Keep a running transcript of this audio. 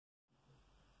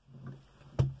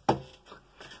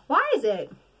disguise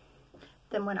it.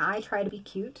 Then when I try to be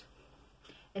cute,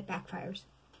 it backfires.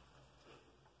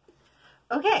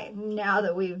 Okay, now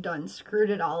that we've done screwed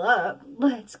it all up,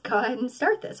 let's go ahead and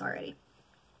start this already.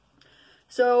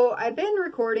 So I've been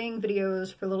recording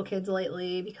videos for little kids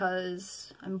lately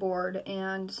because I'm bored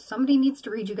and somebody needs to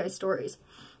read you guys stories.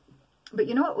 But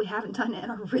you know what we haven't done in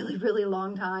a really, really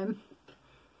long time?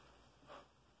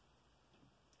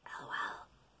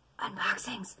 LOL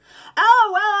unboxings.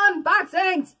 LOL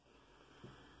unboxings!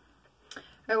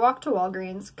 I walked to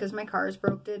Walgreens because my car is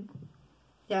broke-did.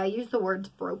 Yeah, I use the words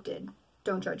broke-did.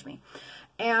 Don't judge me.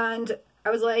 And I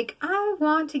was like, I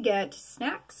want to get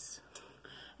snacks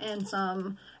and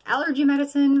some allergy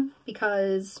medicine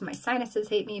because my sinuses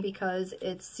hate me because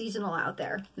it's seasonal out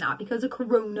there. Not because of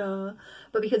corona,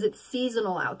 but because it's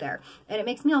seasonal out there. And it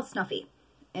makes me all snuffy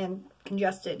and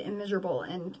congested and miserable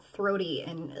and throaty,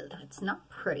 and it's not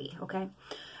pretty, okay?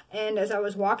 And as I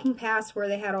was walking past where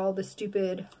they had all the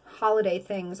stupid holiday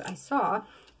things, I saw,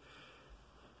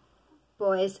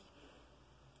 boys,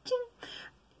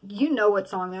 you know what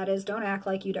song that is. Don't act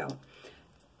like you don't.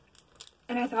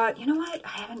 And I thought, you know what?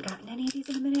 I haven't gotten any of these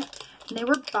in a minute. And they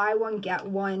were buy one, get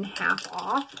one half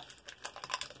off.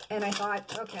 And I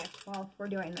thought, okay, well, we're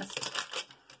doing this.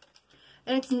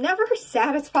 And it's never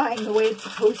satisfying the way it's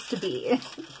supposed to be.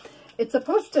 It's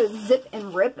supposed to zip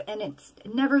and rip, and it's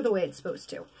never the way it's supposed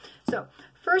to. So,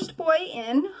 first boy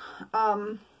in,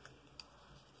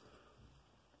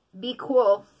 be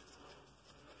cool.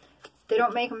 They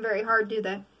don't make them very hard, do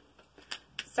they?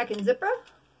 Second zipper.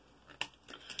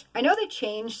 I know they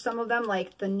changed some of them,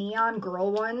 like the neon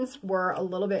girl ones were a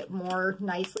little bit more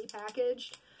nicely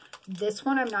packaged. This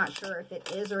one I'm not sure if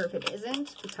it is or if it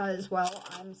isn't because, well,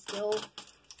 I'm still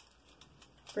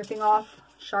ripping off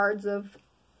shards of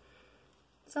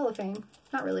cellophane.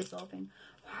 Not really cellophane.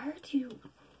 Why do you...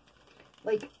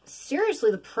 Like,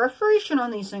 seriously, the preparation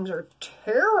on these things are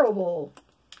terrible.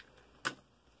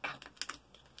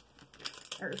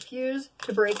 I refuse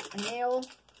to break a nail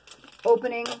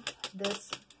opening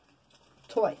this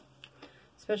toy.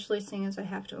 Especially seeing as I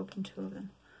have to open two of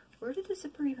them. Where did the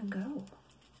zipper even go?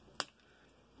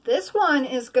 This one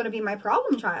is going to be my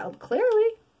problem child, clearly.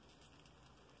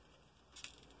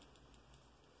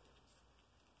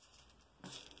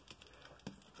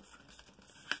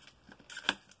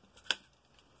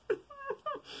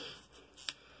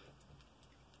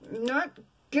 I'm not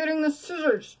getting the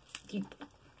scissors. You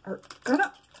are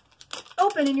gonna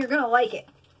open and you're gonna like it.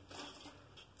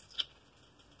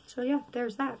 So yeah,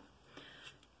 there's that.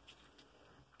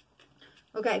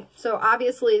 Okay, so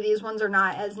obviously these ones are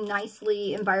not as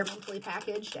nicely environmentally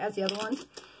packaged as the other ones.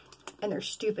 And they're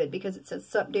stupid because it says,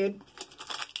 "Sup, dude."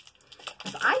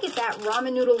 If I get that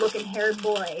ramen noodle looking haired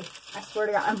boy, I swear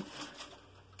to God,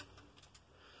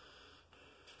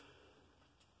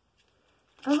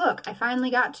 oh look, I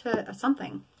finally got to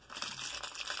something.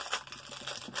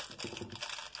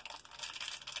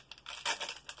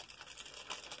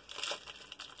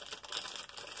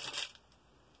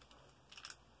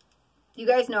 You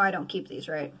guys know I don't keep these,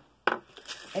 right?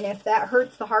 And if that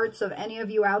hurts the hearts of any of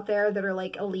you out there that are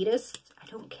like elitists, I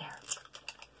don't care.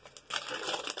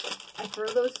 I throw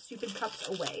those stupid cups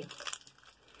away.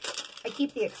 I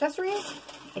keep the accessories.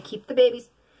 I keep the babies.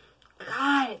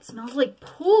 God, it smells like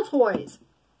pool toys.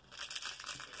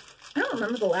 I don't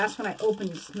remember the last one I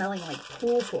opened smelling like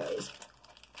pool toys.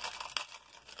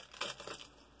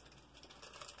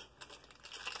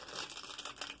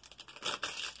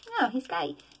 Oh, he's got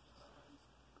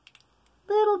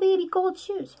little baby gold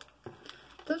shoes.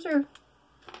 Those are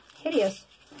hideous.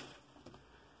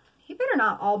 He better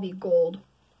not all be gold.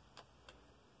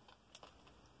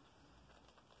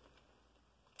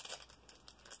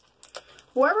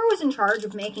 Whoever was in charge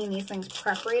of making these things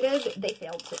prep rated, they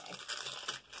failed today.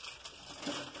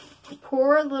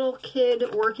 Poor little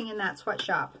kid working in that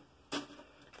sweatshop.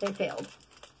 They failed.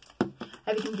 I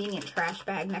have a convenient trash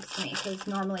bag next to me because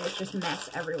normally it's just mess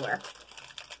everywhere.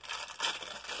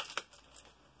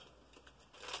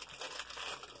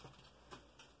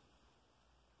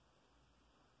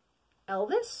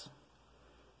 Elvis?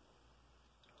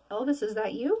 Elvis, is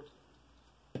that you?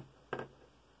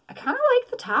 I kind of like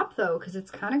the top though, because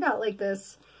it's kind of got like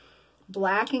this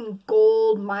black and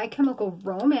gold My Chemical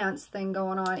Romance thing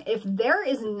going on. If there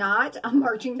is not a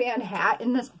marching band hat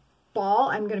in this ball,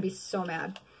 I'm going to be so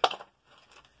mad.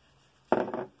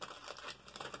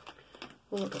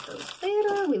 We'll look at those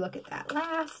later. We look at that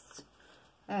last.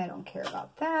 I don't care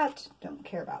about that. Don't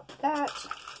care about that.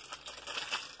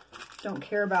 Don't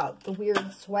care about the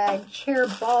weird swag chair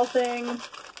ball thing.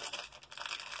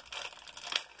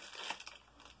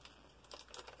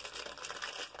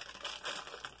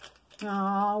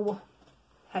 Oh,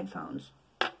 headphones.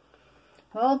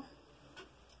 Well,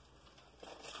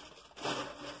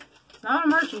 it's not a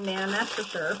marching band, that's for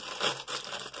sure.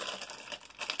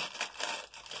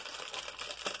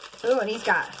 Oh, and he's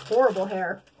got horrible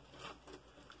hair.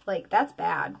 Like, that's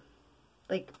bad.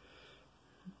 Like,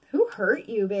 who hurt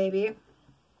you, baby?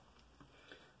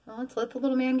 Well, let's let the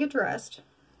little man get dressed.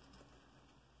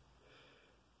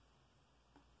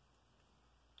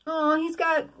 Oh, he's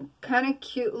got kind of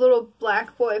cute little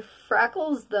black boy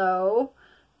freckles, though.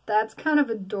 That's kind of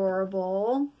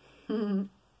adorable. I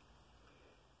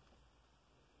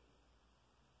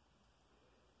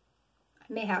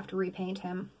may have to repaint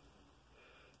him.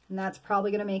 And that's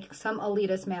probably going to make some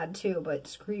elitists mad too, but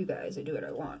screw you guys, I do what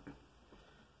I want.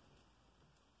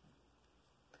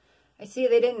 I see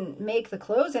they didn't make the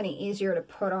clothes any easier to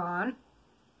put on.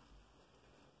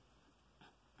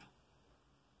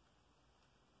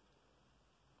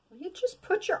 You just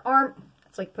put your arm,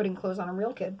 it's like putting clothes on a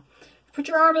real kid. Put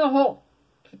your arm in the hole.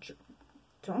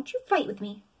 Don't you fight with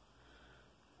me.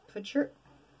 Put your,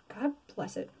 God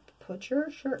bless it. Put your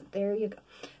shirt, there you go.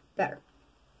 Better.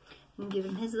 And give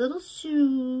him his little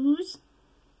shoes.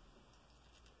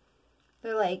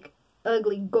 They're like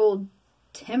ugly gold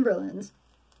Timberlands.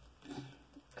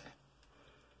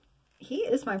 He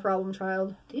is my problem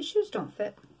child. These shoes don't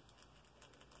fit.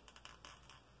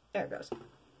 There it goes.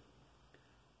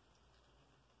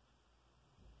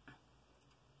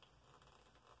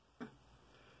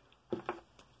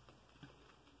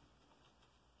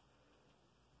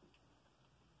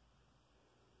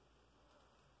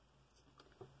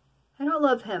 I don't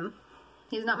love him.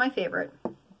 He's not my favorite,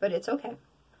 but it's okay.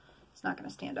 It's not going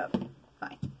to stand up.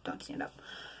 Fine, don't stand up.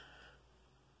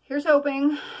 Here's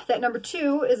hoping that number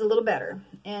 2 is a little better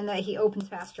and that he opens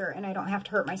faster and I don't have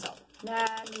to hurt myself. Then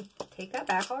take that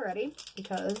back already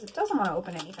because it doesn't want to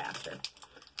open any faster.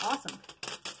 Awesome.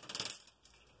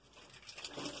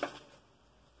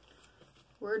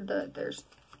 There's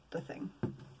the thing.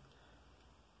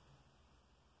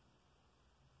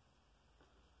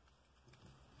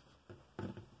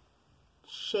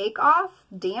 Shake off?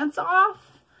 Dance off?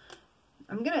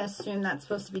 I'm going to assume that's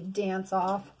supposed to be dance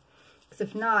off. Because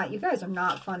if not, you guys are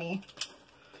not funny.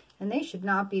 And they should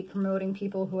not be promoting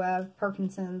people who have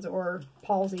Parkinson's or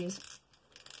palsies.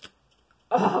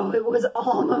 Oh, it was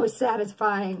almost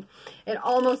satisfying. It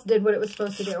almost did what it was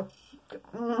supposed to do.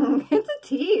 It's a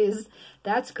tease.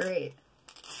 That's great.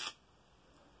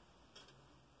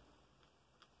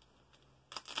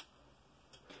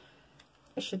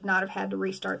 I should not have had to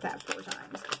restart that 4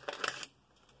 times.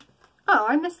 Oh,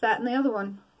 I missed that in the other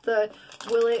one. The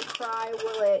will it cry,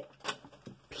 will it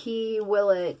pee, will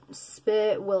it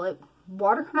spit, will it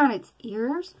water come out its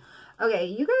ears? Okay,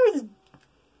 you guys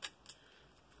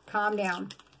calm down.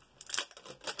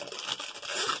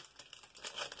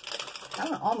 That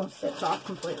one almost sits off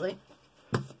completely.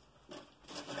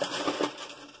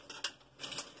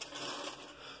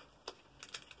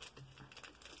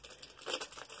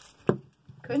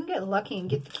 Couldn't get lucky and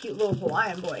get the cute little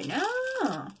Hawaiian boy. No.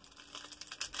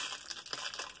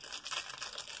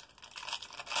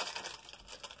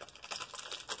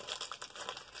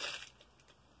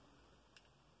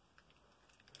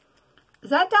 Is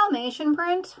that Dalmatian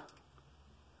print?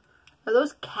 Are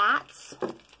those cats?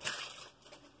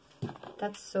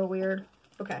 That's so weird.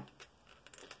 Okay.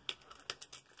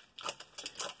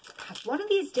 Gosh, one of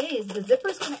these days, the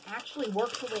zipper's going to actually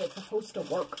work the way it's supposed to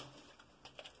work.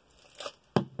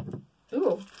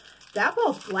 Ooh, that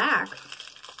ball's black.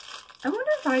 I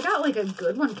wonder if I got like a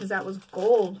good one because that was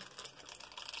gold.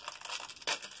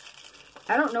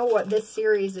 I don't know what this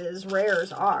series'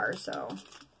 rares are, so.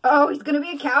 Oh, he's going to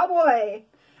be a cowboy.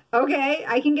 Okay,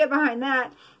 I can get behind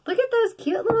that. Look at those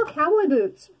cute little cowboy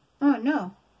boots. Oh,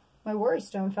 no. My worry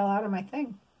stone fell out of my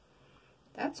thing.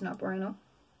 That's not bueno.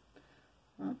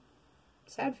 Well,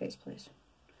 sad face, please.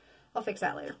 I'll fix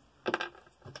that later.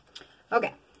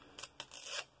 Okay.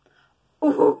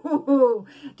 Ooh,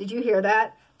 did you hear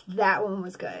that? That one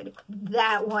was good.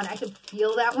 That one, I could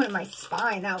feel that one in my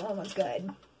spine. That one was good.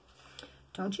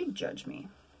 Don't you judge me.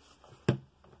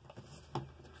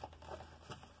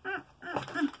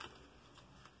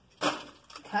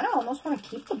 Kind of almost want to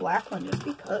keep the black one just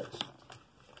because.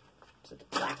 So it's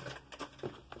black.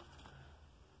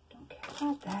 Don't care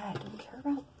about that. Don't care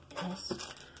about this.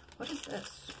 What is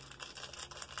this?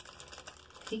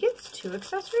 He gets 2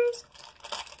 accessories?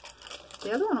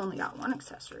 The other one only got 1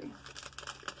 accessory.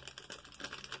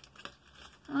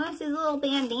 Oh, that's his little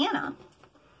bandana.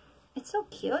 It's so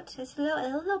cute. It's a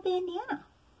little bandana.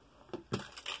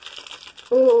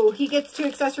 Oh, he gets 2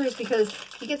 accessories because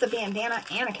he gets a bandana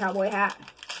and a cowboy hat.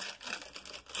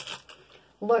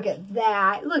 Look at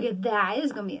that. Look at that.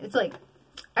 It's going to be, it's like,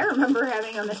 I remember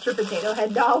having a Mr. Potato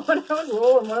Head doll when I was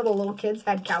little, and one of the little kids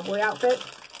had cowboy outfit.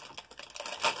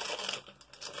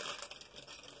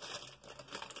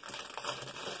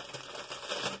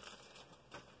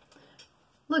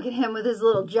 Look at him with his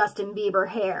little Justin Bieber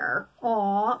hair.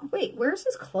 Aw. Wait, where's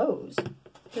his clothes?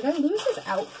 Did I lose his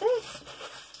outfit?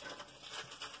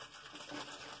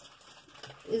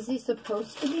 Is he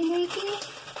supposed to be naked?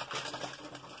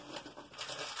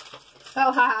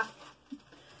 Oh, haha.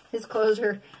 His clothes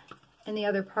are in the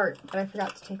other part that I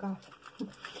forgot to take off.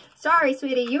 Sorry,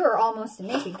 sweetie. You are almost a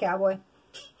naked cowboy.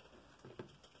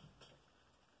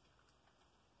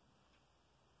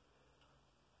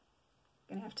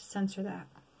 Gonna have to censor that.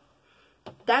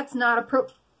 That's not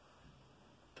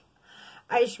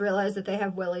I just realized that they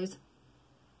have willies.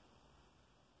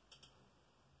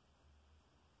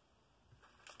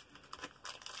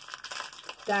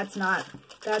 That's not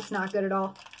good at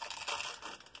all.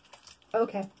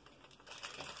 Okay.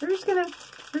 We're just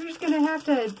gonna have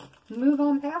to move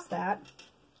on past that.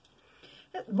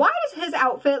 Why does his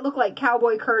outfit look like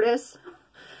Cowboy Curtis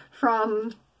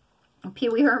from Pee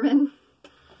Wee Herman?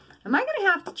 Am I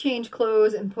gonna have to change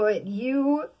clothes and put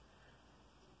you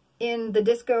in the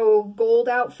disco gold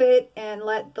outfit and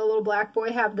let the little black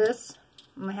boy have this?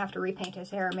 I'm gonna have to repaint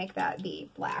his hair and make that be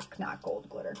black, not gold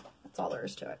glitter. That's all there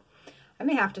is to it. I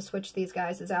may have to switch these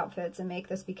guys' outfits and make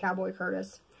this be Cowboy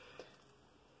Curtis.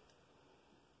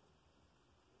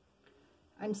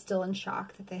 I'm still in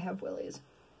shock that they have willies.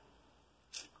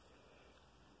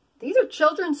 These are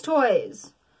children's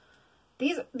toys.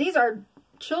 These are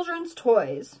children's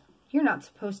toys. You're not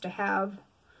supposed to have.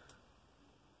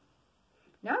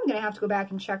 Now I'm going to have to go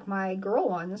back and check my girl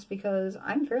ones because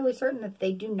I'm fairly certain that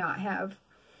they do not have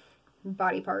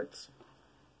body parts.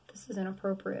 This is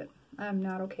inappropriate. I'm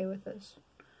not okay with this.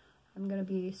 I'm going to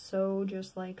be so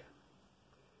just like,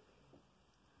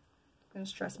 it's going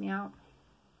to stress me out.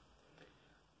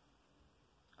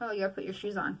 Oh, you gotta put your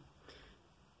shoes on.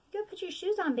 You gotta put your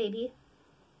shoes on, baby.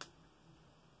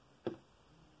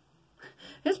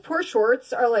 His poor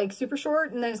shorts are like super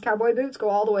short, and then his cowboy boots go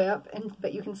all the way up,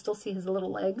 but you can still see his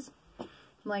little legs. I'm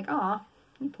like, aw,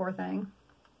 you poor thing.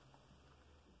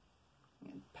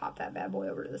 Pop that bad boy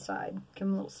over to the side. Give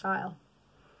him a little style.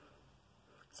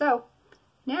 So,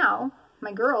 now,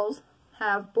 my girls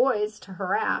have boys to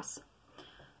harass.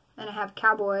 And I have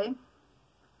cowboy.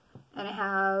 And I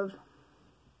have...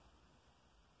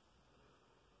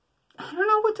 I don't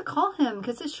know what to call him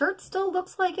because his shirt still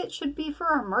looks like it should be for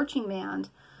a marching band.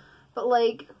 But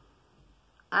like,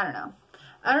 I don't know.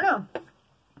 I don't know.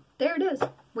 There it is.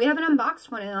 We haven't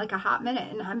unboxed one in like a hot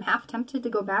minute, and I'm half tempted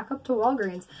to go back up to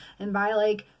Walgreens and buy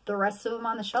like the rest of them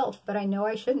on the shelf. But I know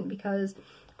I shouldn't because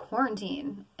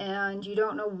quarantine, and you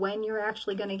don't know when you're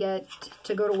actually going to get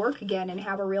to go to work again and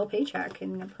have a real paycheck.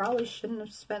 And I probably shouldn't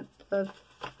have spent the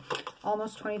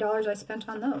almost $20 I spent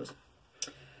on those.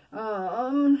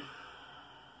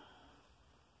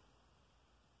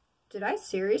 Did I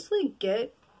seriously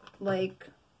get, like,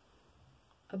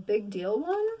 a big deal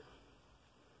one?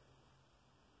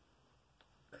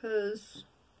 Because,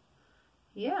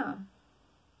 yeah.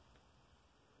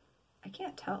 I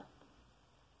can't tell.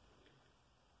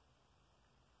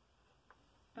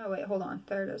 Oh, wait, hold on.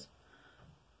 There it is.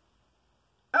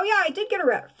 Oh, yeah, I did get a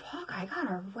rare. Fuck, I got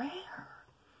a rare.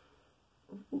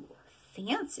 Ooh,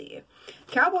 fancy.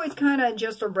 Cowboy's kind of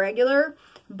just a regular,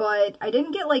 but I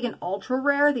didn't get like an ultra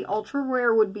rare. The ultra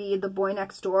rare would be the boy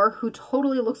next door, who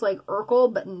totally looks like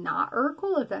Urkel, but not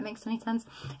Urkel, if that makes any sense.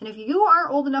 And if you are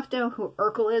old enough to know who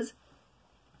Urkel is,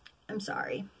 I'm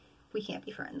sorry. We can't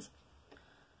be friends.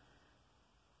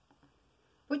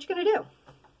 What you gonna do?